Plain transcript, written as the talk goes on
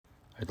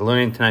The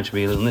learning tonight should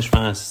be Little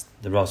Nishmas,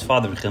 the Rav's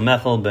father, Rechel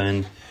Mechel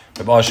ben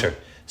Reb Asher.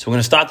 So we're going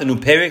to start the new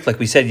Perik, like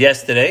we said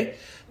yesterday,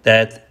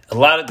 that a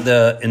lot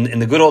of in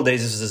the good old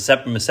days, this is a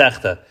separate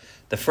Masechta.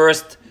 The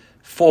first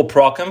 4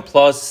 Prakim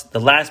plus the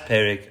last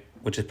Perik,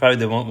 which is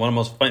probably one of the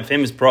most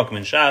famous Prakim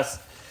in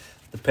Shas,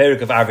 the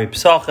Perik of Arvei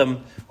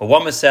Pesachim, or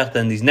one Masechta,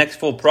 and these next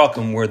 4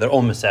 Prakim were their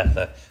own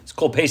Masechta. It's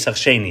called Pesach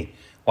Sheni.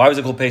 Why was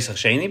it called Pesach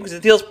Sheni? Because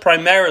it deals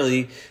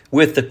primarily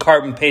with the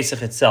Karban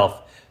Pesach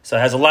itself. So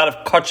it has a lot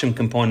of kachim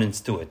components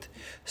to it.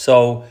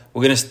 So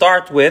we're going to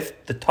start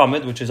with the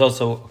tamid, which is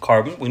also a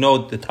carbon. We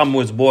know the tamid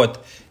was bought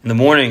in the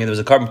morning, and there was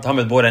a carbon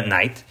tamid bought at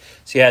night.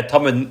 So you had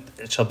tamid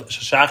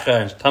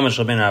shachar and tamid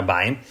shel ben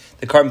arbaim.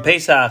 The carbon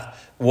pesach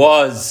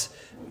was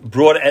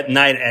brought at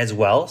night as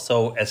well.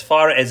 So as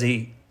far as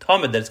a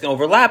tamid that it's going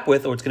to overlap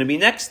with, or it's going to be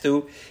next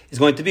to, is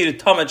going to be the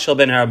tamid shel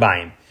ben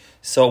arbaim.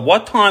 So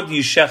what time do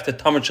you shech the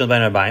tamid shel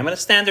ben arbaim? On a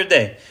standard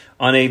day,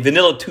 on a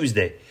vanilla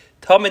Tuesday.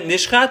 Tamid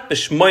nishchat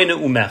b'shmoina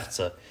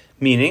umechza,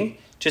 meaning,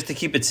 just to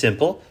keep it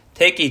simple,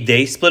 take a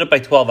day, split it by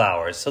 12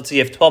 hours. So let's say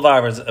you have 12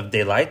 hours of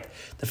daylight.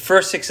 The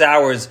first 6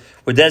 hours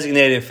were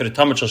designated for the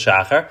Tamid Shel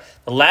Shachar.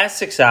 The last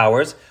 6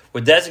 hours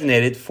were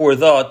designated for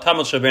the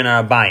Tamid Shel Ben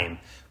Arbaim.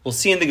 We'll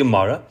see in the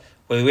Gemara.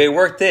 Well, the way it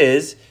worked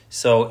is,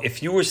 so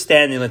if you were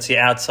standing, let's say,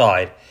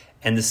 outside,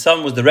 and the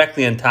sun was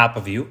directly on top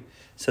of you,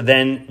 so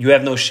then you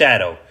have no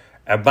shadow.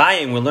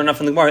 Arbaim, we'll learn that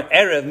from the Gemara,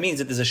 Erev means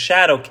that there's a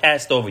shadow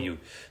cast over you.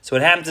 So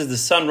what happens is the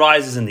sun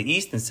rises in the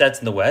east and sets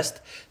in the west.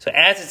 So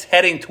as it's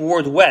heading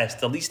toward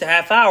west, at least a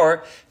half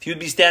hour, if you'd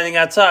be standing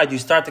outside, you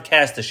start to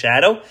cast a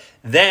shadow.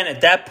 Then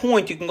at that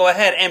point, you can go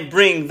ahead and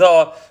bring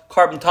the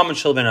carbon tamid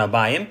shel ben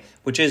arbaim,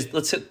 which is,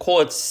 let's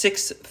call it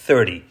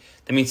 6:30.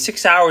 That means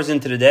 6 hours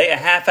into the day, a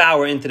half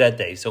hour into that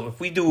day. So if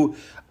we do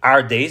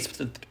our days,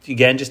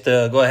 again, just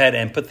to go ahead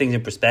and put things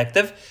in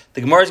perspective,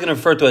 the Gemara is going to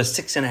refer to as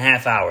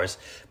 6.5 hours.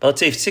 But let's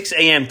say 6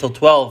 a.m. till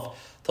 12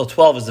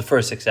 is the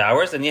first 6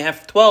 hours, and you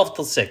have 12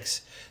 till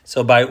 6.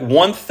 So by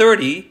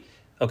 1:30,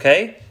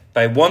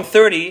 by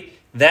 1:30,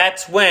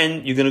 that's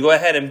when you're going to go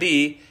ahead and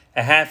be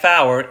a half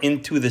hour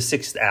into the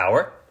 6th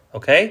hour,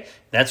 okay?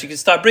 That's when you can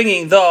start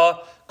bringing the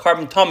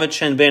carbon tamid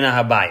shen ben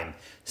habayim.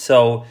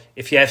 So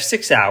if you have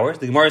 6 hours,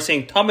 the Gemara is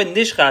saying, tamid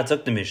nishchat,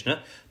 zok the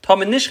Mishnah,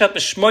 tamid nishchat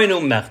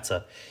b'shmoinu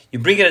mechza. You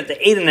bring it at the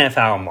 8.5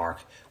 hour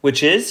mark,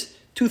 which is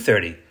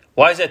 2:30.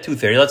 Why is that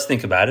 2:30? Let's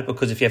think about it.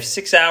 Because if you have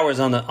 6 hours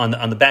on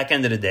the back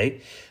end of the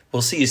day,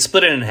 we'll see you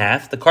split it in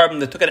half. The carbon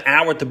that took an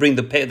hour to bring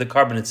the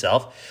carbon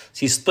itself,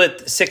 so you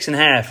split 6 in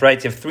half,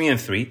 right? You have 3 and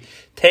 3.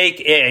 Take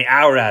an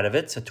hour out of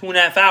it, so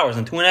 2.5 hours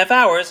and 2.5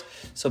 hours.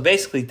 So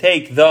basically,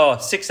 take the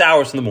 6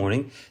 hours in the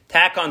morning,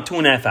 tack on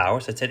 2.5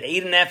 hours. That's at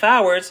 8.5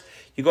 hours.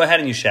 You go ahead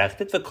and you shecht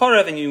it. The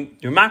korav and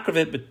you're makriv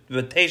it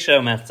with teisha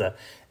mechza.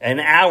 An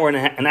hour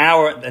at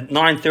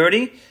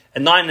 9:30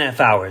 and 9.5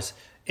 hours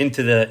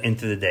into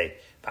the day.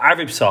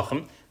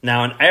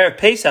 Now, in Erev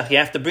Pesach, you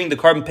have to bring the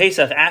carbon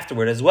Pesach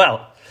afterward as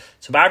well.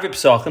 So, B'Arvei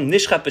Pesachim,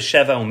 Nishchat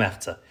b'Sheva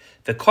umechza.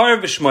 The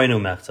Karev b'Shmoina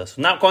umechza.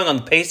 So, not going on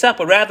the Pesach,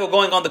 but rather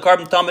going on the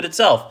carbon tamid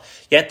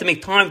itself. You have to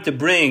make time to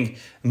bring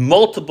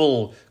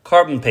multiple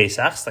carbon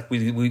Pesachs, like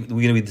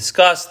we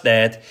discussed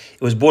that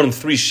it was bought in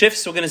 3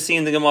 shifts, we're going to see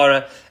in the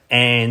Gemara,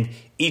 and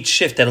each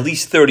shift had at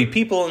least 30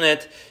 people in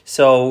it,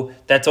 so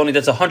that's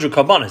 100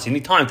 karbanas. You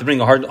need time to bring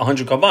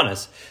 100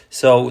 karbanas.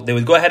 So they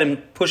would go ahead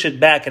and push it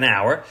back an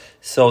hour.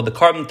 So the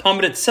carbon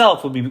tamid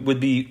itself would be you'd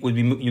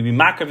be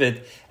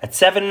makriv at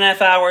 7.5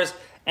 hours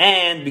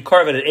and be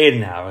carved at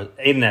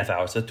 8.5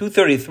 hours. So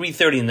 2:30,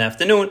 3:30 in the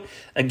afternoon.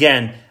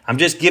 Again, I'm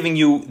just giving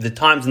you the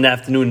times in the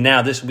afternoon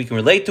now. This we can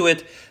relate to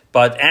it.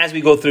 But as we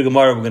go through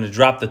Gemara, we're going to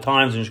drop the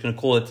times. We're just going to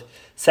call it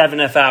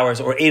 7.5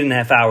 hours or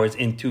 8.5 hours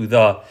into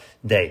the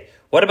day.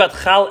 What about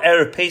Chal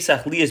Erev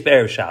Pesach Liyas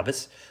Be'erev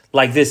Shabbos?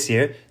 Like this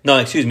year. No,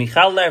 excuse me.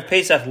 Chal Erev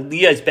Pesach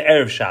Liyas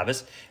Be'erev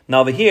Shabbos. Now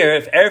over here,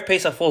 if Erev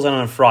Pesach falls on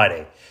a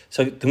Friday,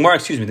 so the Gemara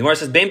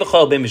says, Bein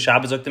B'chol, Bein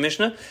B'Shabbos, like the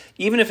Mishnah,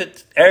 even if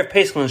it's Erev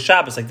Pesach on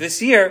Shabbos, like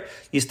this year,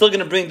 you're still going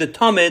to bring the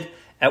tamid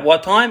at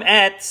what time?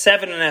 At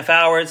 7.5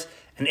 hours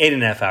and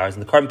 8.5 hours.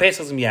 And the carbon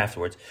Pesach is going to be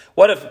afterwards.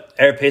 What if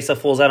Erev Pesach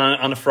falls out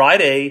on a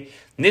Friday?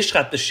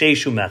 Nishchat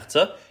b'Sheishu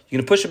mechza. You're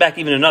going to push it back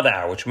even another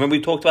hour, which remember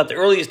we talked about the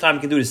earliest time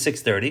you can do it is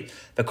 6:30.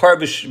 The Kar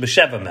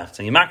b'Sheva mechza.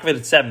 And you makriv it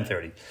at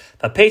 7:30.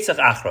 But Pesach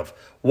achrav.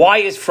 Why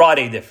is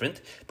Friday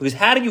different? Because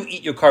how do you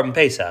eat your carbon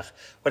Pesach?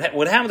 What happened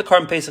with the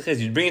carbon Pesach is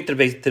you bring it to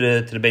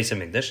the base of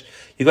Mikdash.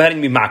 You go ahead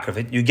and be makriv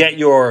it. You get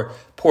your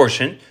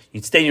portion.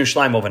 You stay in your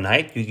shleim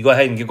overnight. You go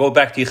ahead and you go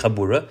back to your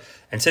chabura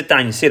and sit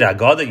down. You sit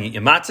agad and you eat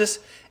your matzahs.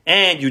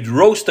 And you'd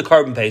roast the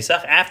carbon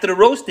Pesach. After the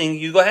roasting,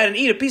 you go ahead and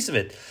eat a piece of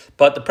it.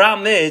 But the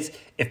problem is,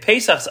 if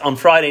Pesach's on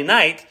Friday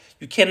night,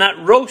 you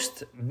cannot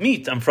roast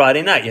meat on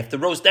Friday night. You have to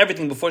roast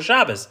everything before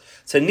Shabbos.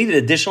 So they needed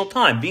additional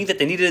time. Being that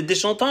they needed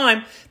additional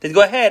time, they'd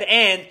go ahead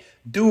and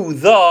do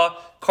the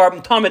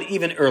carbon tamid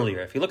even earlier.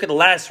 If you look at the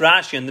last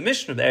Rashi in the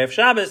Mishnah of the Erev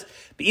Shabbos,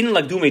 be'inin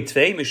lagdumei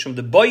tvei mishum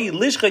the boy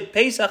lishchet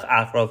Pesach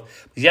achrov.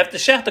 Because you have to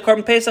shech the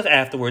carbon Pesach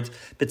afterwards.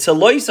 But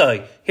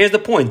tzaloisai, here's the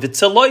point. The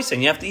tzaloisai,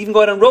 you have to even go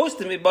ahead and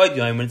roast it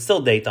when it's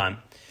still daytime.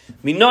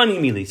 Minani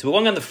Mili. So we're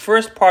going on the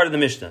first part of the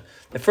Mishnah.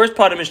 The first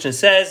part of the Mishnah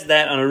says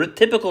that on a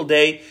typical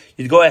day,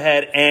 you'd go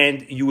ahead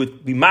and you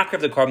would be makar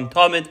of the carbon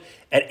tamid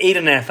at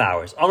 8.5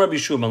 hours. Amar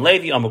Bishum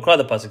Levi, Amukra,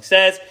 the pasuk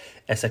says,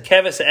 as a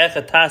keves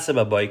echa tasa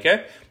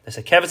b'boiker, as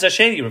a keves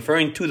hasheni,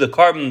 referring to the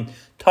carbon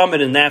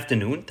tamid in the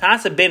afternoon.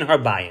 Tasa ben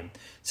harbayim. It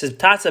says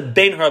tasa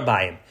ben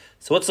harbayim.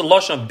 So what's the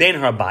lashon of ben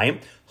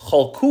harbayim?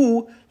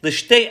 Cholku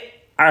l'shtei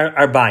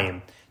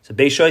arbayim. So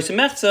beishoy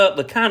semechza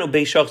lekan u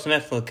beishoch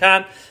semechza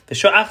lekan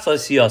v'sho achza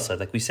siyasa.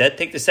 Like we said,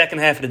 take the second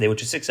half of the day,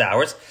 which is 6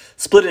 hours,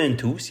 split it in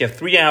two. So you have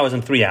 3 hours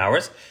and 3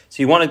 hours.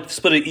 So you want to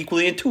split it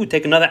equally in two.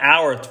 Take another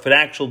hour for the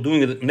actual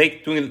doing it,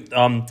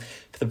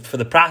 for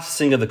the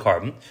processing of the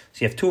carbon.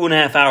 So you have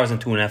 2.5 hours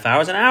and 2.5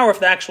 hours, an hour for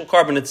the actual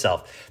carbon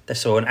itself.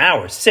 So an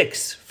hour,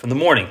 6 from the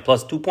morning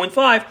plus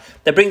 2.5,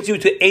 that brings you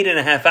to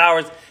 8.5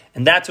 hours,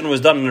 and that's when it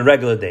was done on a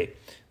regular day.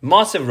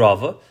 Masiv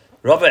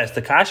Rava as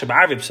the kasha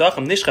b'arvi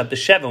p'sacham nishchab the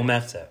sheva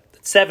umechza.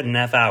 That's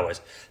 7.5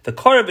 hours. The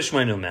korah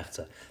b'shmeinu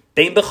umechza.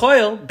 Bein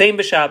b'choil, bein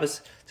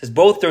b'shabbos. Says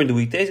both during the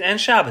weekdays and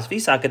Shabbos.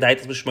 V'isa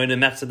kedaitis b'shmeinu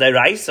umechza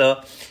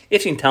da'iraisa.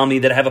 If you can tell me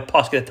that I have a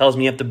pasuk that tells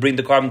me you have to bring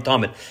the carbon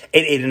tamid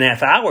at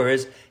 8.5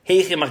 hours,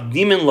 heichi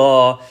makdimin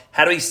law.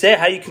 How can you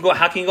go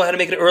ahead and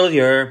make it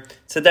earlier?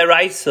 It's a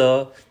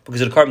da'iraisa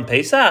because of the carbon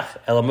pesach.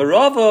 Ela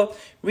merava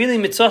really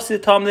mitzasi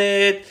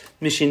tamid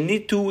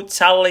mishinitu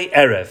tzalei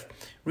erev.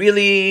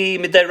 Really,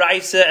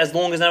 midiraisa, as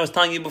long as I was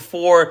telling you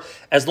before,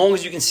 as long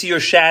as you can see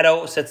your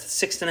shadow, so that's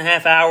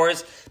 6.5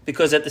 hours,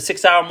 because at the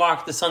 6 hour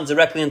mark, the sun's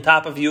directly on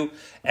top of you.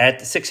 At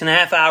the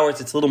 6.5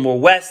 hours, it's a little more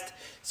west.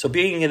 So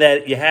being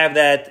that you have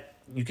that,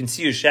 you can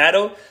see your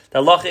shadow, the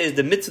halacha is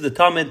the mitzvah, the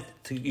tamid,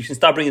 you can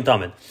start bringing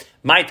tamid.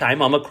 My time,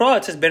 Amakra,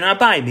 it says, Ben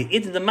Arbai,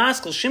 Me'id the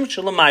maskel shim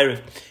shalamayriv.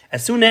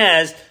 As soon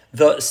as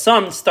the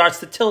sun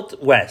starts to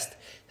tilt west.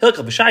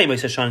 Hilka b'shayim,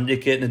 Yisashan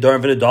Dikit,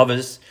 Nedarim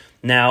v'Nedavis.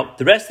 Now,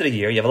 the rest of the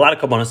year, you have a lot of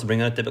kabbanas to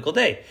bring on a typical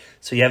day.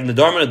 So you have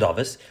Nedarim and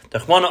Nedavis. The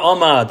Chwana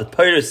Alma, the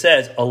Torah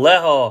says,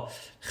 Aleha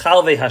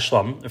chalvei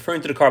hashlam, referring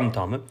to the carbon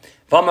tamid.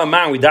 V'amar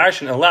mar, we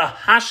darshan, Allah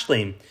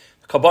hashlim,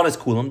 kabbanas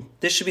kulam.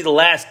 This should be the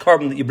last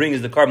carbon that you bring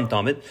is the carbon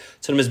tamid.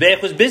 So the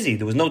Mizbeach was busy.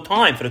 There was no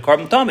time for the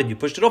carbon tamid. You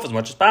pushed it off as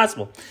much as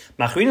possible.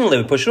 Machrin le,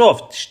 we push it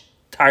off.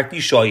 Tarti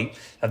shoy.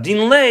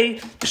 Avdin le,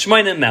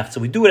 b'shmayna mech.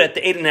 So we do it at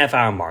the 8.5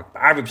 hour mark.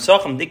 Ba'arvi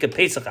p'sacham dika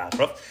pesach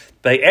achraf.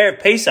 By Erev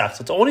Pesach,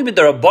 so it's only with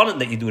the Rabbanan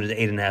that you do it at the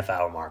 8.5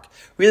 hour mark.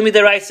 Really,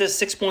 Midaraisa says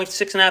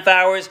 6.5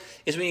 hours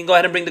is when you can go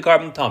ahead and bring the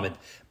carbon tamid.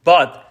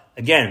 But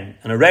again,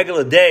 on a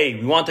regular day,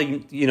 we want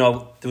to,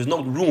 there was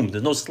no room,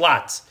 there's no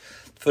slots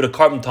for the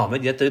carbon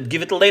tamid. You have to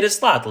give it the latest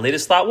slot. The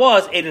latest slot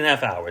was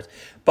 8.5 hours.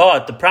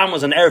 But the problem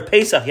was on Erev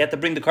Pesach, you had to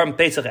bring the carbon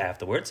Pesach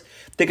afterwards.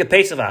 Take a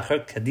Pesach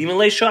acher, kadim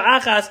le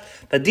sha'achas,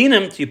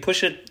 vadinim, you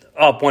push it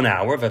up 1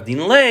 hour,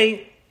 vadinim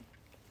le.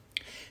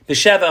 You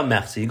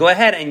go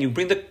ahead and you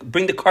bring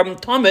the carbon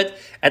tamid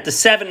at the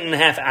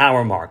 7.5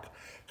 hour mark.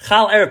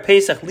 Chal Erev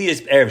Pesach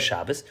liyas Erev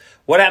Shabbos.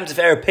 What happens if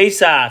Erev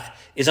Pesach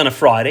is on a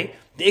Friday?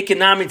 The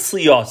ikonamid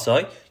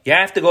sliyasoi. You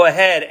have to go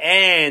ahead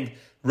and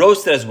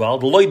roast it as well.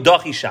 The loy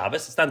dochi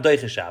Shabbos. It's not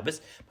doiche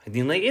Shabbos.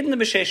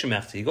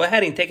 You go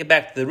ahead and take it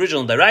back to the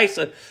original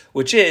daraisa,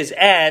 which is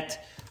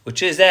at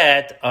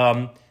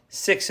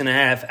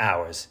 6.5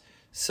 hours.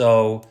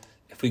 So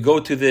if we go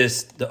to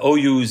this, the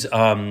OU's.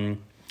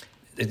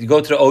 If you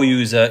go to the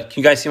OU's, can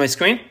you guys see my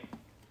screen?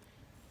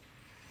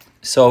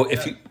 So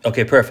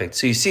okay, perfect.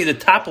 So you see the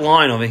top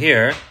line over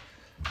here.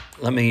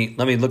 Let me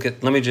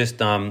just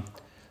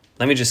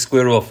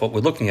square off what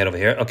we're looking at over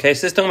here. Okay,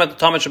 so this is talking about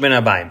the tamid shel ben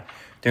arbayim.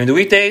 During the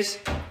weekdays,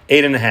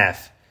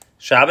 8.5.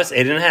 Shabbos,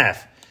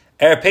 8.5.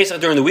 Erev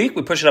Pesach during the week,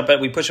 we push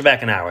it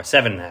back an hour,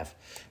 7.5.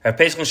 Erev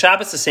Pesach and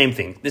Shabbos, the same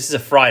thing. This is a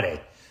Friday.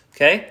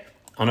 Okay?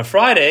 On a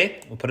Friday,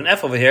 we'll put an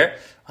F over here.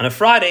 On a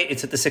Friday,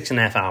 it's at the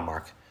 6.5 hour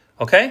mark.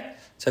 Okay?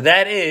 So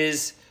that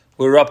is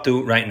where we're up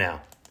to right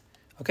now.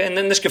 Okay, and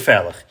then this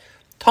gefährlich.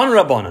 Tan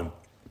Rabbanan.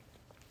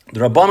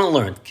 The Rabbanan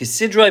learned,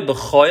 Kisidroi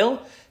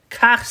b'choil,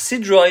 kach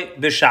sidroi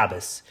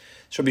b'Shabbos.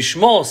 So Rabbi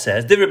Shmuel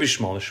says, Rabbi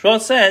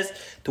Shmuel says,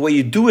 the way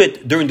you do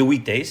it during the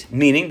weekdays,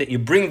 meaning that you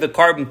bring the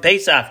carbon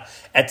Pesach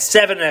at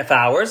 7.5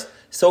 hours,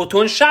 so to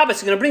on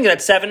Shabbos, you're going to bring it at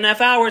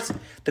 7.5 hours,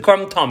 the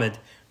carbon tamid.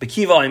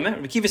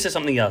 Rekiva says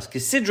something else.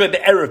 Kisidroi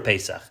be'erev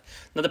Pesach.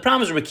 Now the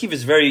problem is Rekiva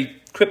is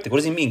very cryptic. What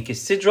does he mean?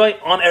 Kisidroi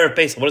on erev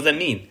Pesach. What does that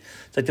mean?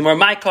 It's like the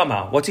Marmai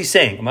Kama. What's he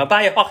saying? This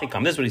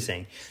is what he's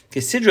saying.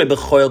 Kisidroi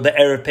bechoil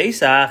be'erev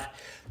Pesach.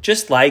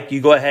 Just like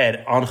you go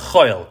ahead on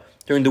choil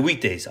during the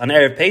weekdays on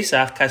erev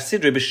Pesach.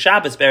 Kisidroi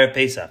b'Shabbos be'erev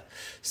Pesach.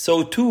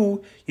 So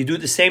too you do it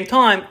at the same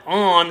time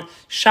on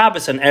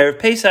Shabbos and erev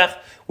Pesach,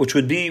 which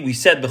would be, we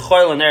said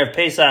bechoil on erev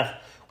Pesach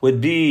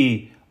would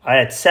be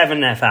at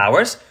 7.5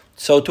 hours.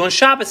 So to on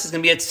Shabbos is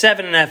going to be at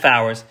 7.5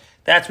 hours.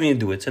 That's when you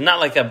do it. So not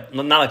like a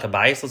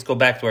bias. Let's go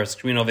back to our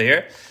screen over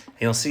here. And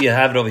you'll see you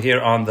have it over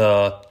here on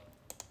the.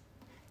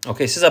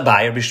 Okay, this is a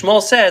buyer. Rabbi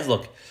Shmuel says,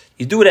 look,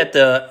 you do it at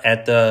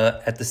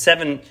the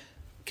 7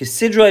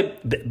 Kisidroi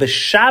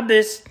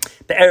b'Shabbos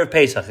be'erev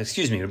Pesach.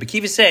 Excuse me. Rabbi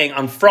Kiva is saying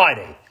on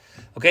Friday.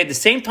 Okay, the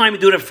same time you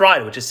do it on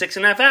Friday, which is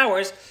 6.5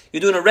 hours, you're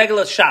doing a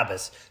regular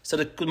Shabbos. So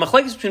the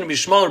machlekes between Rabbi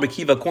Shmuel and Rabbi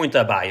Kiva according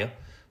to Abaya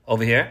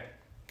over here.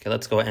 Okay,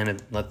 let's go ahead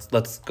and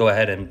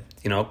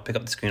pick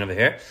up the screen over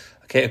here.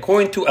 Okay,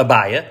 according to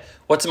Abaya,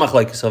 what's the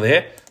machlekes over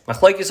here?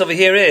 Machlekes over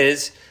here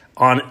is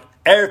on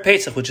Erev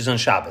Pesach, which is on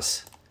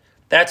Shabbos.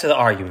 That's what they're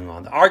arguing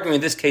on. They're arguing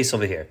in this case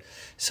over here.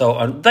 So,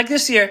 like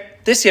this year,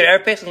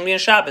 Erev Pesach is going to be on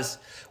Shabbos.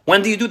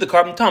 When do you do the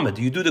carbon tamid?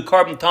 Do you do the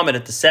carbon tamid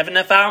at the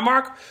 7.5 hour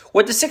mark or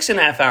at the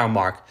 6.5 hour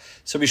mark?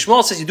 So Rabbi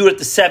Shmuel says you do it at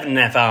the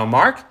 7.5 hour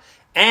mark,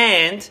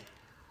 and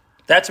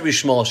that's Rabbi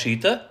Shmuel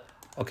Shita.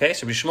 Okay,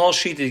 so Rabbi Shmuel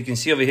Shita, you can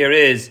see over here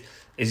is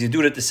you do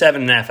it at the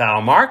 7.5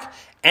 hour mark,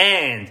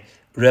 and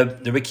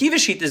the Rabbi Kiva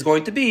Shita is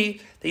going to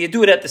be that you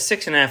do it at the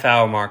 6.5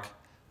 hour mark,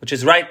 which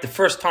is right the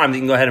first time that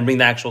you can go ahead and bring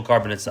the actual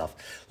carbon itself.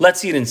 Let's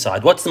see it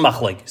inside. What's the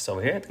machlekes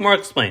over here? The Gemara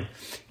explain.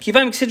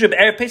 Kivayim k'sidra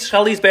b'erev Pesach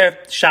shalis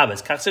b'erev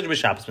Shabbos. Kach sidra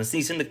b'Shabbos.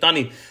 M'snisin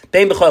d'ktani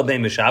bein b'choil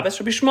bein b'Shabbos.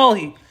 Rabbi Shmuel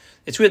he.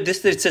 It's really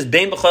this. It says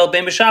bein b'choil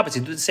bein b'Shabbos.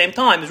 You do it at the same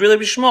time. It's really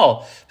Rabbi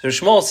Shmuel. So Rabbi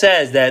Shmuel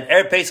says that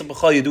erev Pesach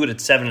b'choil you do it at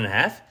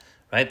 7.5,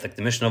 right? Like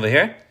the mission over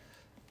here.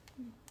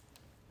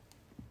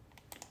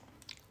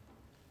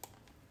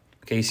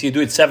 Okay, you see you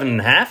do it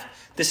 7.5.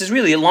 This is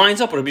really, it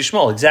lines up with Rabbi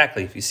Shmuel,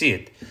 exactly, if you see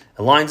it.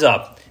 It lines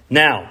up.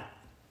 Now,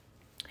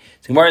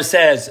 so Gemara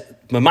says,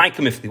 Mamai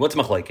kamifli, what's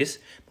machlekes?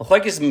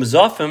 Machlekes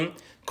mezafim,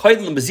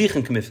 koydel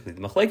bezichen kamifli.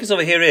 The machlekes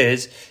over here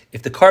is,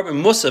 if the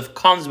carbon musaf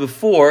comes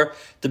before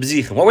the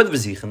bezichen. What were the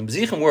bezichen? The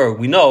bezichen were,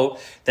 we know,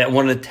 that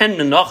one of the 10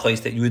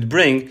 menachos that you would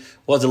bring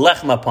was a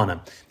lechem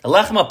apanim. The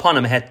lechem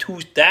apanim had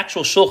the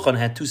actual shulchan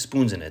had 2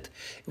 spoons in it.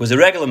 It was a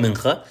regular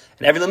mincha,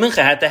 and every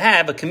mincha had to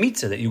have a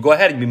kamitza that you go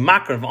ahead and be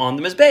makrav on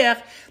the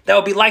mizbeach. That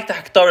would be like the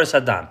haktaras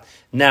hadam.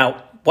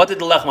 Now, what did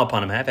the lechem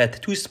apanim have? It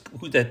had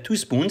 2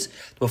 spoons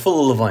that were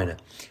full of levina.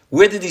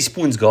 Where did these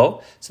spoons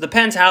go? So it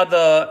depends how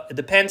the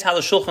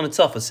shulchan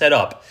itself was set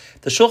up.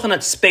 The shulchan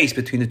had space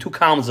between the 2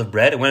 columns of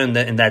bread. It went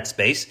in that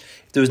space.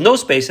 If there was no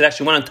space, it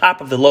actually went on top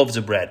of the loaves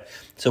of bread.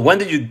 So when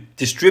did you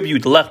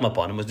distribute the lechem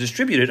apanim? It was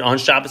distributed on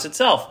Shabbos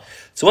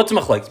itself. So what's the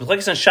machlekes?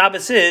 Machlekes on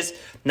Shabbos is,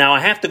 now I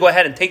have to go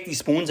ahead and take these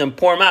spoons and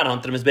pour them out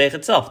onto the mizbeach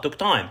itself. It took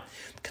time.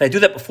 Can I do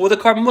that before the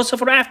carbon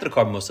musaf or after the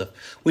carbon musaf?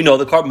 We know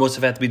the carbon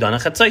musaf had to be done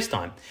at chatzais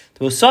time.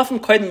 The musafim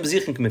koydem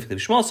bezichim kamifli.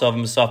 Shmuel sav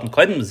musafim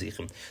koydem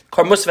bezichim.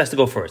 Carbon musaf has to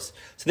go first.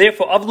 So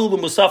therefore, avlu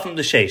b'musafim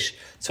d'sheish.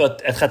 So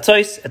at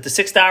chatzais, at the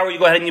 6th hour, you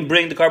go ahead and you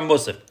bring the carbon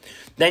musaf.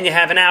 Then you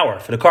have an hour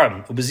for the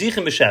carbon.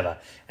 Ubezichim b'sheva.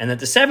 And at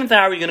the 7th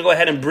hour, you're going to go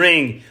ahead and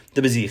bring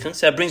the bezichim.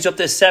 So that brings you up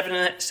to the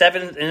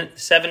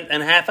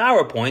 7.5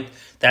 hour point.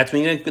 That's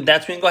when you go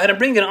ahead and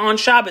bring it on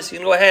Shabbos. You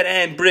can go ahead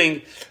and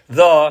bring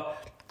the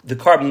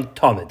carbon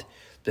tamid.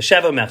 The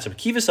Sheva Mechzer.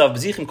 Kivasav,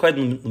 Bezichim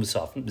Koydem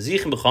L'Musaf.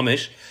 Bezichim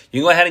B'chomish.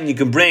 You can go ahead and you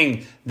can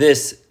bring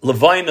this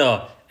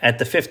Levina at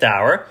the 5th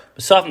hour.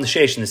 Musaf and the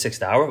Sheish in the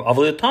 6th hour.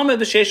 Avol the Tamid,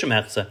 the Sheish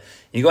Mechzer.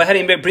 You go ahead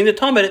and bring the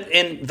Tamid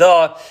in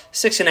the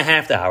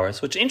 6.5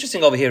 hours. What's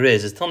interesting over here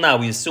is till now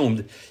we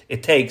assumed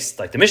it takes,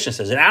 like the Mishnah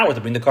says, an hour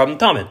to bring the carbon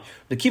Tamid.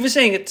 The Kiva is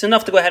saying it's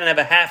enough to go ahead and have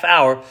a half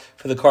hour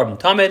for the carbon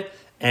Tamid.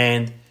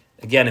 And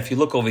again, if you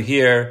look over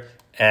here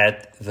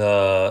at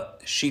the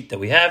sheet that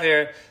we have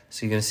here,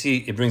 so you're going to see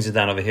it brings it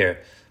down over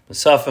here.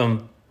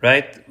 Musafim,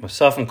 right?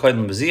 Musafim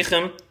koydem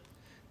bezichim.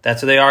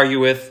 That's what they argue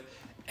with.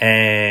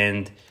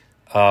 And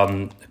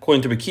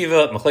according to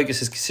Bekiva,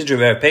 machlekes is kisidra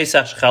b'erev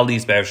Pesach,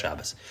 shchalis b'erev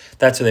Shabbos.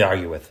 That's what they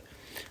argue with.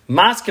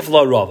 Maskef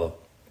la Rava.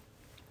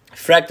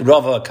 Frekt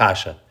Rava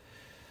Akasha.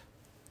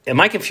 Am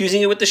I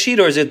confusing it with the sheet,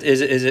 or is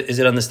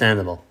it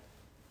understandable?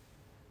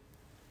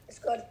 It's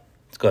good.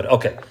 It's good.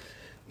 Okay.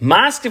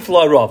 Maskef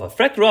la Rava.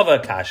 Frekt Rava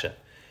Akasha.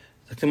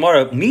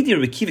 Tomorrow, media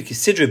Rekiva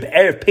consider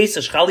Erev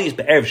Pesach Chalis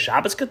Erev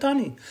Shabbos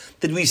Katani.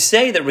 Did we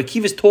say that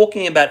Rekiva is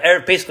talking about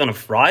Erev Pesach on a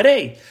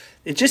Friday?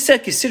 It just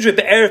said consider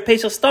Erev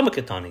Pesach Stamach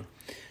Katani.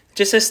 It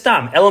just says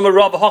Stam Elam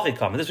Rav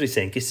Hachikam. This is what he's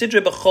saying.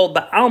 Consider Bechol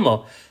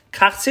Ba'alma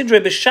Kach Sidre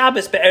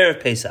B'Shabbos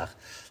Erev Pesach.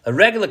 A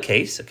regular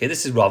case. Okay,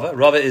 this is Rava.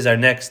 Rava is the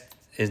next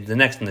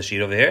on the sheet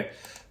over here.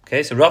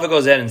 Okay, so Rava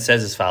goes ahead and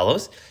says as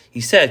follows.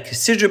 He said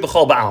consider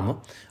Bechol Ba'alma.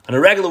 On a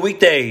regular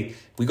weekday,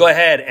 we go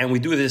ahead and we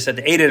do this at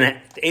the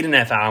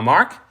 8.5 hour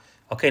mark.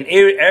 Okay, and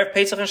Erev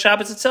Pesach and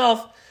Shabbos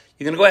itself,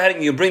 you're going to go ahead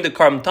and you bring the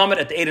carbon tamid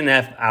at the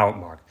 8.5 hour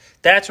mark.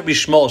 That's Rabbi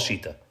Shmuel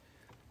Shita.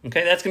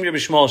 Okay, that's going to be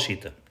Rabbi Shmuel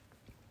Shita.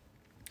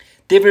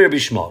 Divrei Rabbi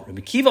Shmuel. Rabbi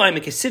Kiva, I'm a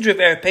consider of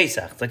Erev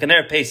Pesach. It's like an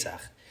Erev Pesach.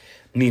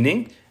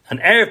 Meaning, an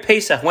Erev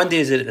Pesach, when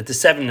is it? At the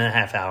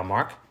 7.5 hour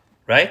mark,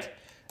 right?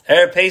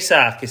 Erev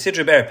Pesach,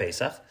 consider of Erev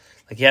Pesach,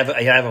 like you have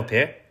up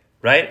here,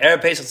 right?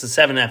 Erev Pesach is the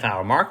 7.5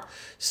 hour mark.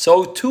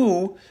 So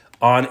too,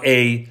 on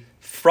a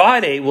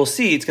Friday, we'll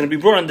see it's going to be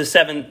brought on the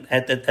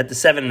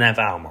 7.5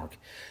 hour mark.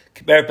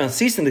 Right?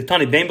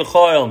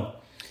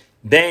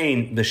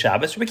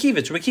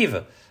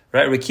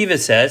 Rekiva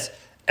says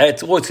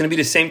it's going to be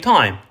the same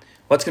time.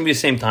 What's going to be the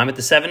same time at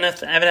the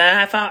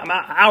 7.5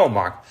 hour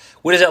mark?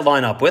 What does that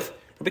line up with?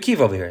 Rabbi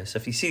Kiva over here. So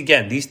if you see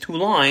again, these two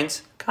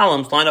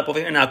columns line up over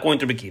here now going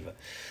to Rabbi Kiva.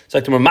 So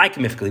like to Ma'ika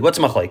Mifkali. What's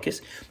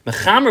machlokes?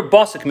 Mechamer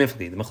Basik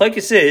Mifkali. The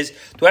machlokes is,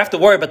 do I have to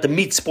worry about the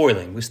meat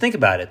spoiling? Just think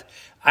about it.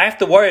 I have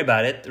to worry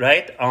about it,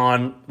 right,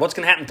 on what's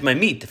going to happen to my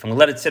meat if I'm going to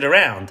let it sit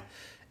around,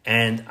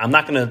 and I'm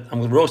going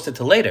to roast it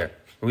till later.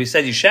 We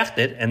said you shecht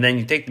it, and then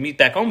you take the meat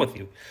back home with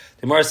you.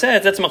 The Gemara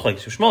says, that's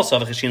machlokes.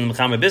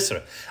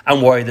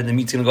 I'm worried that the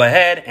meat's going to go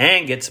ahead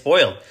and get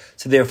spoiled.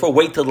 So therefore,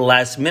 wait till the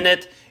last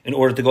minute in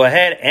order to go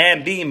ahead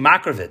and be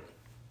makravit.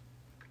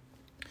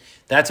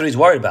 That's what he's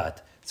worried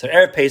about. So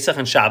Erev Pesach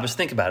and Shabbos,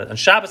 think about it. On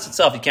Shabbos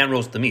itself, you can't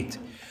roast the meat.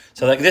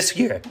 So like this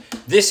year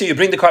you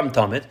bring the Karban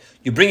Tamid,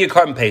 you bring your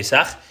Karban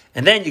Pesach,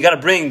 and then you got to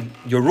bring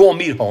your raw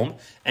meat home,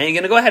 and you're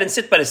going to go ahead and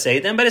sit by the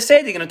Seder, and by the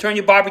Seder, you're going to turn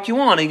your barbecue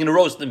on, and you're going to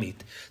roast the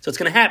meat. So it's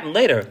going to happen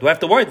later. Do I have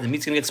to worry that the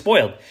meat's going to get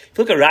spoiled? If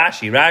you look at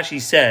Rashi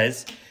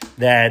says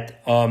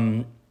that,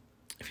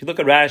 if you look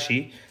at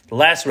Rashi, the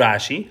last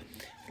Rashi,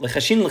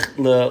 it's going to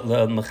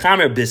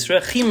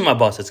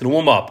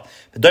warm up.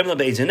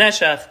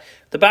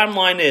 The bottom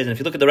line is, and if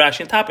you look at the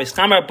Rashi on top, it's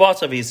going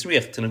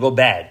to go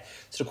bad.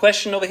 So the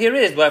question over here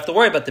is, do I have to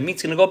worry about the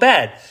meat's going to go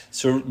bad?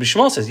 So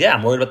Bishmol says, yeah,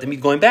 I'm worried about the meat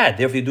going bad.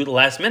 Therefore, you do it the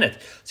last minute.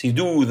 So you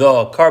do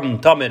the Karban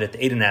Tamid at the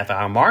 8.5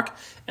 hour mark,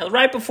 and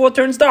right before it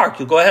turns dark,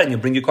 you'll go ahead and you'll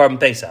bring your Karban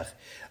Pesach.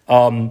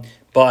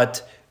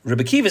 But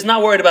Rabbi Kiva is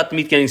not worried about the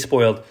meat getting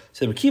spoiled.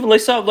 So Rabbi Kiva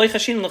he's not worried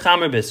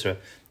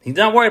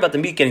about the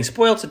meat getting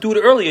spoiled, so do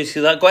it earlier.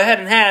 So go ahead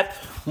and have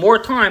more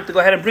time to go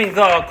ahead and bring the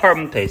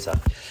Karban Pesach.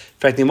 In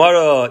fact, I'm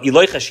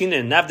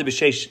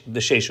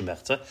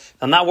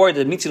not worried that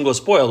the meat's going to go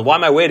spoiled. Why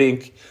am I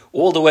waiting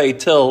all the way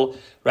till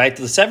the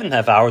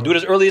 7.5 hour? Do it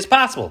as early as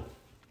possible.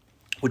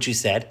 Which he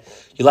said,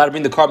 you're allowed to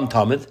bring the Karban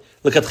Tamid,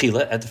 look at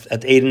Chila, at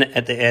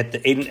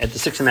the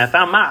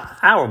 6.5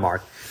 hour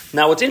mark.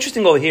 Now, what's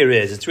interesting over here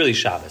is, it's really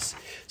Shabbos.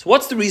 So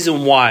what's the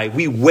reason why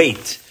we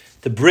wait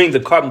to bring the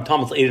Karban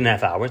Tamid for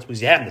 8.5 hours?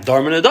 Because you have the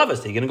Darman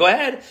Adavas. You're going to go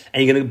ahead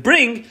and you're going to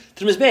bring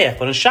to the Mizbeach.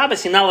 But on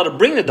Shabbos, you're not allowed to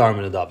bring the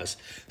Darman Adavas.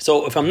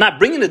 So if I'm not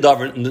bringing the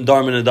Darman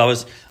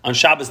Adavas on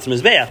Shabbos to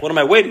Mizbeach, what am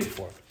I waiting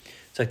for?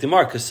 It's like the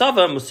Mark,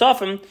 Kasava,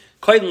 Musafim,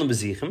 Koidin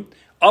Lebezichim,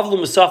 Avlu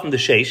Musafim the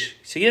Sheish.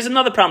 So here's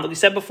another problem that we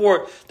said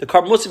before. The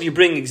Karban Musaf, you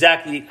bring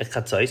exactly a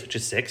Chatzais, which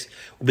is 6.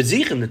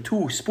 Bezichim, the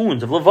 2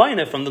 spoons of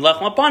Levina from the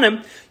Lechem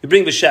Apanim, you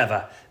bring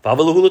B'Sheva.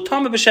 Therefore, you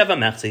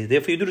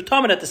do the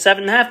Tamid at the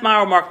 7.5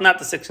 hour mark, not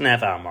the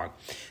 6.5 hour mark.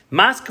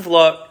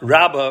 Maskevla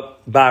Rabba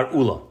Bar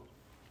Ula.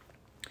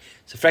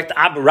 So, fact,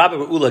 Rabba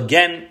Bar Ula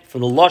again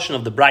from the Lashon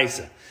of the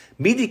Brisa.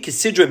 Midi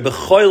Kisidre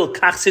Bechoil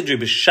Kach Sidre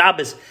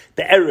B'Shabbos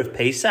Be'erev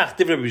Pesach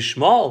Divrei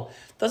B'Shmal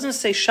doesn't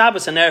say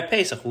Shabbos and Erev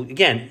Pesach.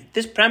 Again,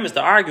 this premise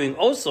they're arguing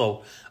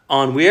also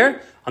on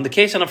where? On the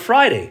case on a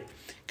Friday.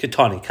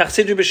 Ketani Kach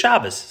Sidre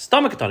B'Shabbos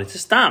Stomach Ketani. It's a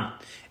stam.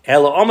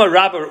 Ela Omar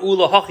Rabba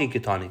Ula Hachi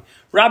Ketani.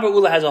 Rabba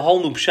Ula has a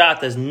whole new pshat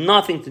that has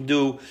nothing to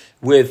do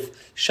with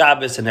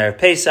Shabbos and Erev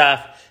Pesach.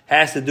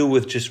 Has to do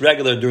with just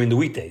regular during the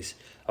weekdays.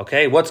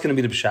 Okay, what's going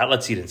to be the pshat?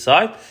 Let's see it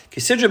inside.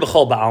 Kisidra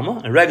b'chol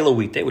ba'alma, a regular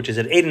weekday, which is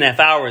at 8.5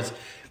 hours.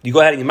 You go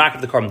ahead and you mark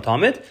up the Karban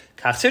Tamid.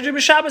 Kachsidra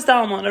b'Shabbos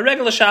d'alma, on a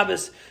regular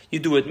Shabbos, you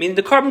do it. Meaning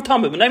the Karban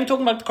Tamid. We're not even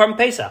talking about the Karban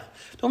Pesach.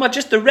 We're talking about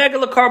just the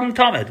regular Karban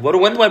Tamid.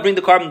 When do I bring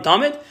the Karban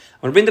Tamid? I'm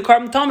going to bring the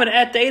Karban Tamid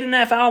at the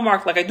 8.5 hour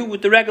mark, like I do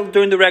with the regular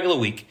during the regular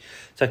week.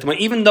 So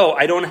even though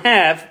I don't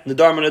have the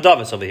Darman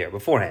Adavas over here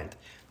beforehand.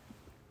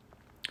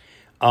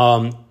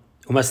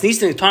 It's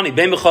going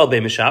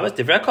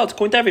to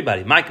point to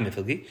everybody.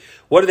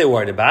 What are they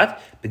worried about?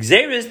 The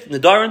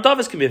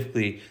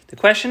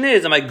question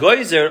is, am I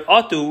goizer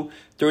atu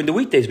during the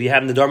weekdays? We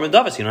have in the Darman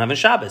Adavas. You don't have in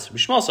Shabbos.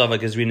 B'Shmal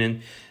Savak is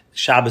reading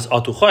Shabbos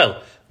atu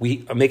choil.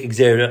 We make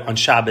exera on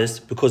Shabbos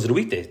because of the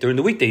weekdays. During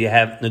the weekday, you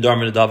have the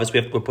Darman Adavas.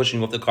 We're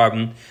pushing off the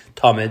Karban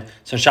Tamid.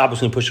 So on Shabbos,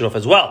 we're going to push it off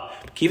as well.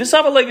 Kiva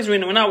Savak is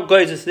reading. We're not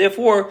goizer. So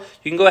therefore,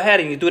 you can go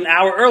ahead and you do an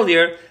hour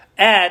earlier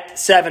at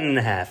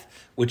 7.5,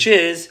 which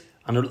is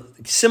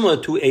similar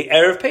to a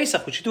Erev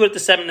Pesach, which you do it at the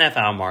 7.5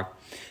 hour mark.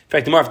 In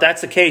fact, if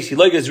that's the case, you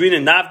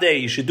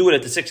should do it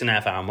at the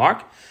 6.5 hour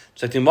mark.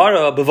 So at the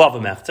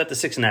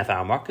 6.5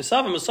 hour mark.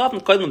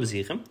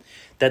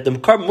 That the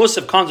Karban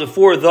Musaf comes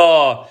before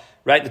the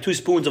 2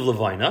 spoons of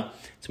Levina.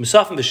 So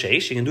Musafim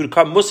b'Sheish, you can do the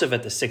Karban Musaf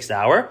at the 6th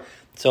hour.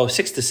 So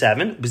 6 to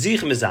 7.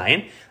 Bezichim is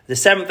Zayin. The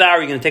 7th hour,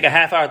 you're going to take a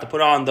half hour to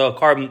put on the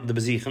Karban, the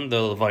Bezichim,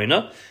 the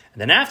Levina.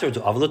 And then afterwards,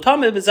 Avlu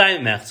Tamid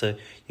b'Zayin Mechza.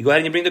 You go ahead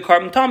and you bring the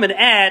Karban Tamid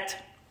at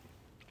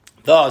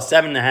the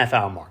 7.5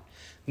 hour mark.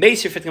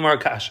 Meisir fit Gemara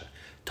Kasha.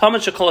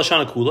 Tamid shekol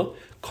hashana kula.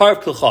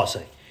 Karv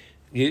kilchasei.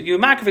 You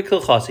mark for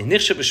kilchasei.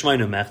 Nichshep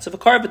b'shmeinu mechza.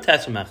 V'karv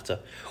b'tesu mechza.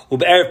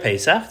 U'be'erev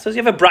Pesach. So you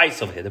have a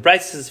Bryce over here. The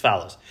Bryce says as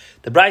follows.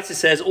 The Bryce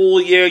says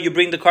all year you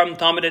bring the Karban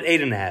Tamid at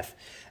 8.5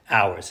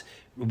 hours.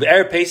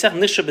 U'be'erev Pesach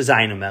nichshep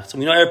b'zayinu mechza.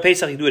 We know Erev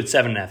Pesach you do it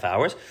at 7.5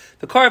 hours.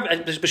 V'karv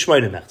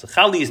b'shmeinu mechza.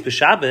 Chali is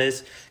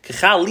b'Shabbos.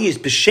 K'chali is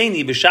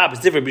b'sheni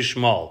b'Shabbos. Divrei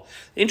b'Shmal.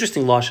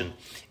 Interesting lashon.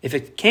 If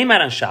it came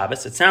out on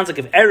Shabbos, it sounds like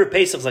if Erev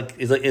Pesach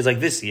is like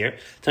this year,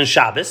 it's on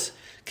Shabbos.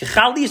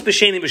 Kechali is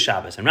b'sheni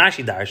b'Shabbos, and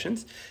Rashi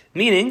darshans,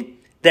 meaning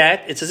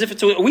that it's as if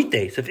it's a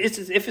weekday. So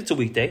if it's a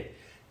weekday,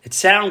 it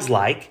sounds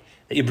like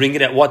that you bring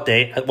it at what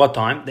day, at what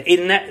time? The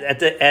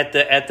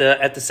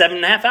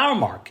 7.5 hour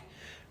mark,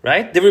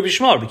 right? The Rabbi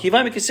Shmuel, Kiva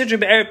Mekisidra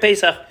be'erev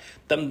Pesach,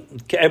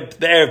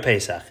 be'erev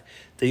Pesach.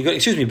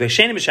 Excuse me,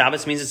 B'sheni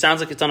b'Shabbos means it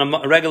sounds like it's on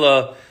a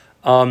regular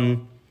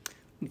the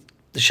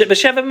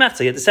B'sheva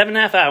Metzah at the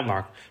 7.5 hour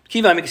mark.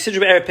 Kiva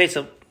Mekisidra be'erev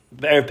Pesach,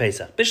 be'erev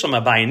Pesach. Bishlam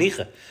Abaye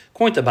Nicha.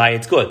 According to Abaye,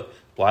 it's good.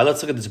 Why?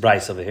 Let's look at this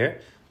Bryce over here,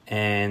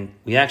 and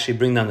we actually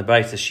bring down the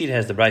Bryce. The sheet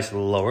has the Bryce a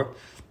little lower.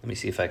 Let me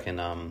see if I can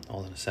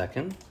hold on a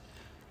second.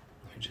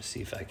 Just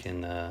see if I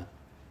can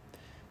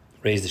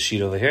raise the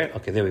sheet over here.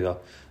 Okay, there we go.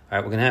 All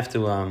right, we're going to have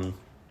to...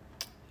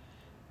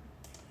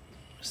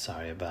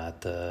 sorry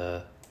about...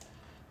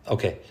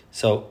 okay,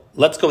 so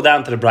let's go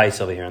down to the Bryce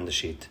over here on the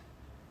sheet.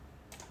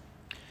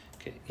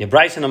 Okay, your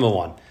Bryce number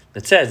 1.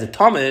 It says, the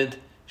Talmud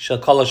shall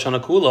kol hashana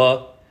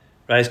kula,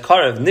 right, is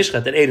karev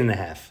nishchat at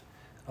 8.5.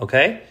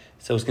 Okay?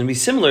 So it's going to be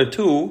similar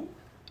to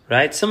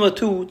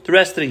the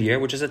rest of the year,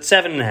 which is at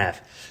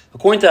 7.5.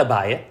 According to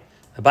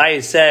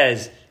Abaye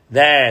says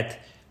that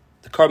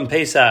the Korban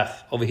Pesach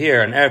over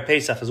here, and Erev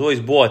Pesach, is always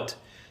bought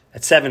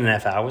at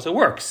 7.5 hours. It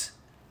works.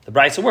 The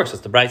Bryce works.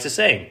 That's the Bryce is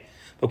saying.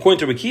 But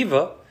according to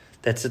Rekiva,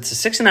 that's it's a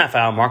 6.5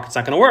 hour mark. It's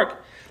not going to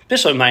work.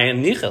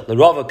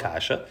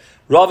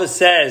 Rava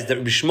says that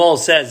Rabbi Shmuel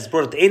says it's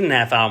brought at the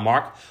 8.5 hour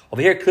mark.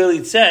 Over here, clearly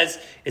it says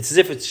it's as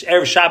if it's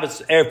Erev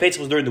Shabbos, Erev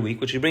Pesach was during the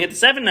week, which you bring at the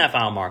 7.5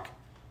 hour mark.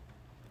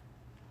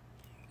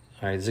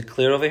 All right, is it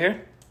clear over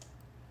here?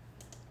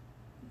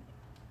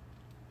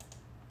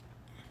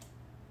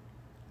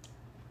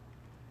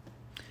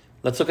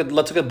 Let's look at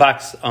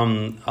box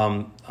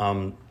Bryson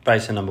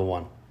number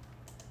 1.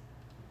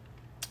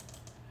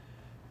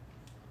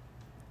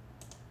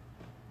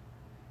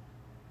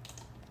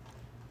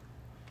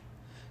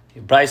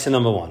 Bryson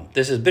number 1.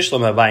 This is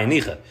Bishlam Abaye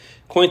Nicha.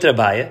 According to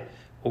Abaye,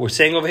 what we're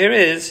saying over here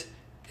is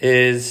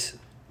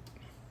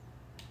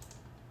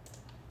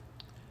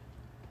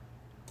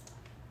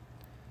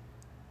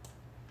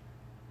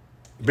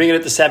bring it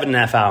at the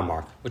 7.5 hour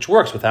mark, which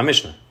works with our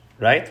Mishnah,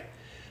 right?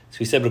 So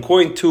he said, but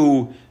according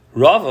to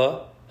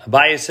Rava,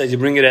 Abaye says you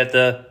bring it at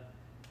the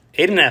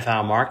 8.5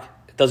 hour mark.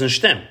 It doesn't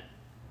stem.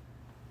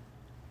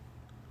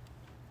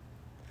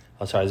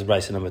 Oh, sorry, this is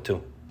Bryson number 2.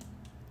 All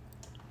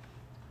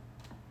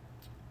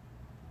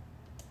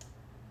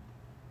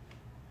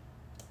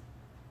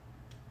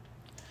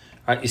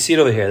right, you see it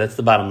over here. That's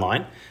the bottom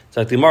line.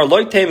 So, the Gemara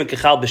loy teim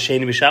kechal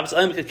b'sheni b'Shabbos,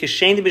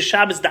 k'sheni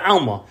b'Shabbos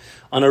da'alma.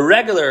 On a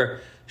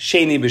regular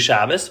sheni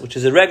b'Shabbos, which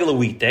is a regular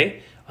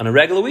weekday, on a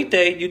regular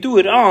weekday, you do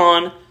it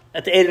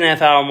at the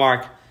 8.5 hour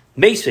mark.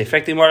 Meisvei,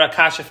 effectively more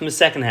akasha from the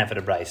second half of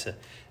the brisa,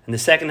 and the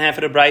second half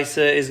of the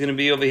brisa is going to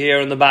be over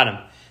here on the bottom.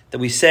 That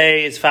we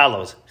say as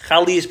follows: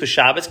 Chalis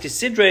b'Shabbos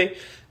kisidre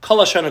kol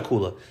hashana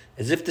kula,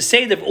 as if to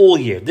say that all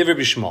year. Divrei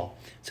b'Shmuel.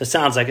 So it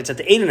sounds like it's at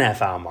the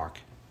 8.5 hour mark.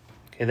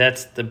 Okay,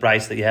 that's the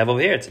brisa that you have over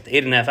here. It's at the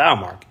 8.5 hour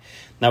mark.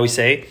 Now we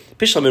say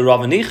Pishlam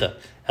Rava Nicha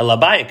El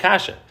Abaye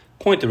Kasha.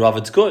 According to Rava,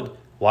 it's good.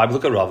 Why?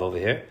 Look at Rava over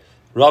here.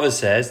 Rava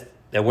says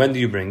that when do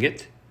you bring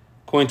it?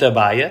 According to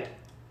Abaye,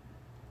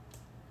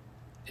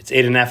 it's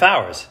 8.5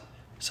 hours.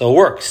 So it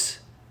works.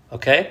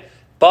 Okay?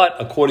 But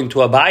according to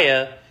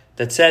Abaye,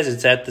 that says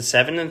it's at the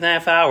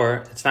 7.5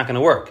 hour, it's not going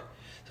to work.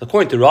 So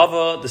according to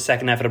Rava, the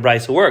second half of the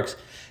brisa works.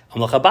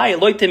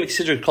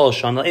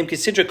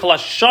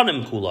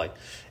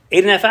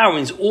 8.5 hour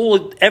means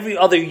every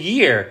other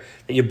year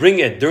that you bring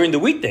it during the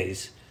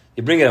weekdays.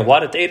 You bring it at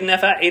what? At the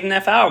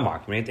 8.5 hour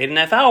mark. Right? At the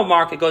 8.5 hour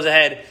mark, it goes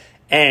ahead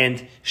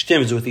and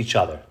stims with each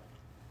other.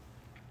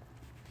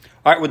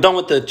 All right, we're done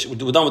with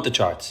the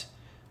charts.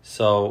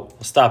 So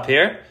we'll stop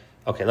here.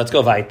 Okay, let's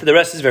go weiter. The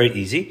rest is very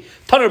easy.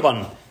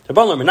 Tanurban. How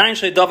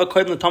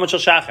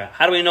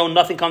do we know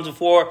nothing comes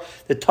before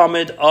the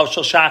Talmud of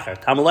Shel Shachar?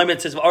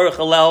 It says Aruch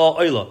Halal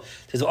Oila.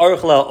 It says Aruch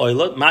Halal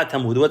Oila. Ma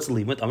Talmud. What's the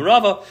limit?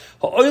 Rava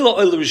Oila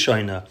Oila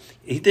Rishona.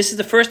 This is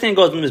the first thing that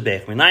goes in the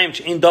Mizbech.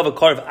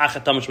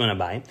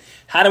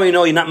 How do we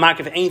know you're not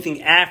marking for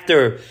anything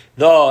after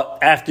the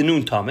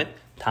afternoon Talmud?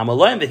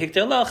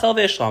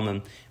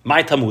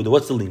 My Talmud.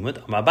 What's the limit?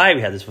 Abai,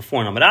 we had this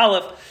before. Amar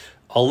Aleph.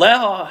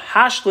 Aleha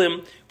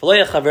Hashlim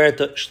V'Leya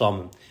Chaverta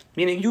Shlomim.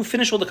 Meaning you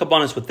finish all the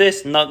kabbanas with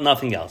this,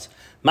 nothing else.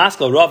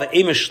 Maskal Rava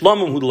Amish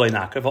Shlomim Hudulay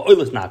Nakrav or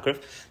Oilus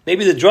Nakrav.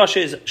 Maybe the drush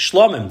is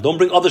Shlomim. Don't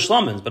bring other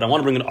Shlomims, but I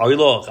want to bring an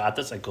Oilo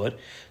Chatas. I could.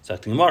 So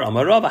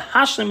Amar Rava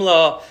Hashlim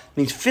La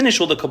means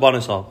finish all the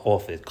kabbanas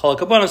off it. Call it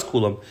kabbanas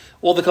kulam.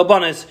 All the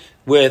kabbanas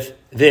with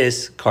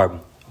this carbon.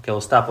 Okay,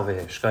 we'll stop over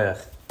here.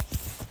 Shkoyach.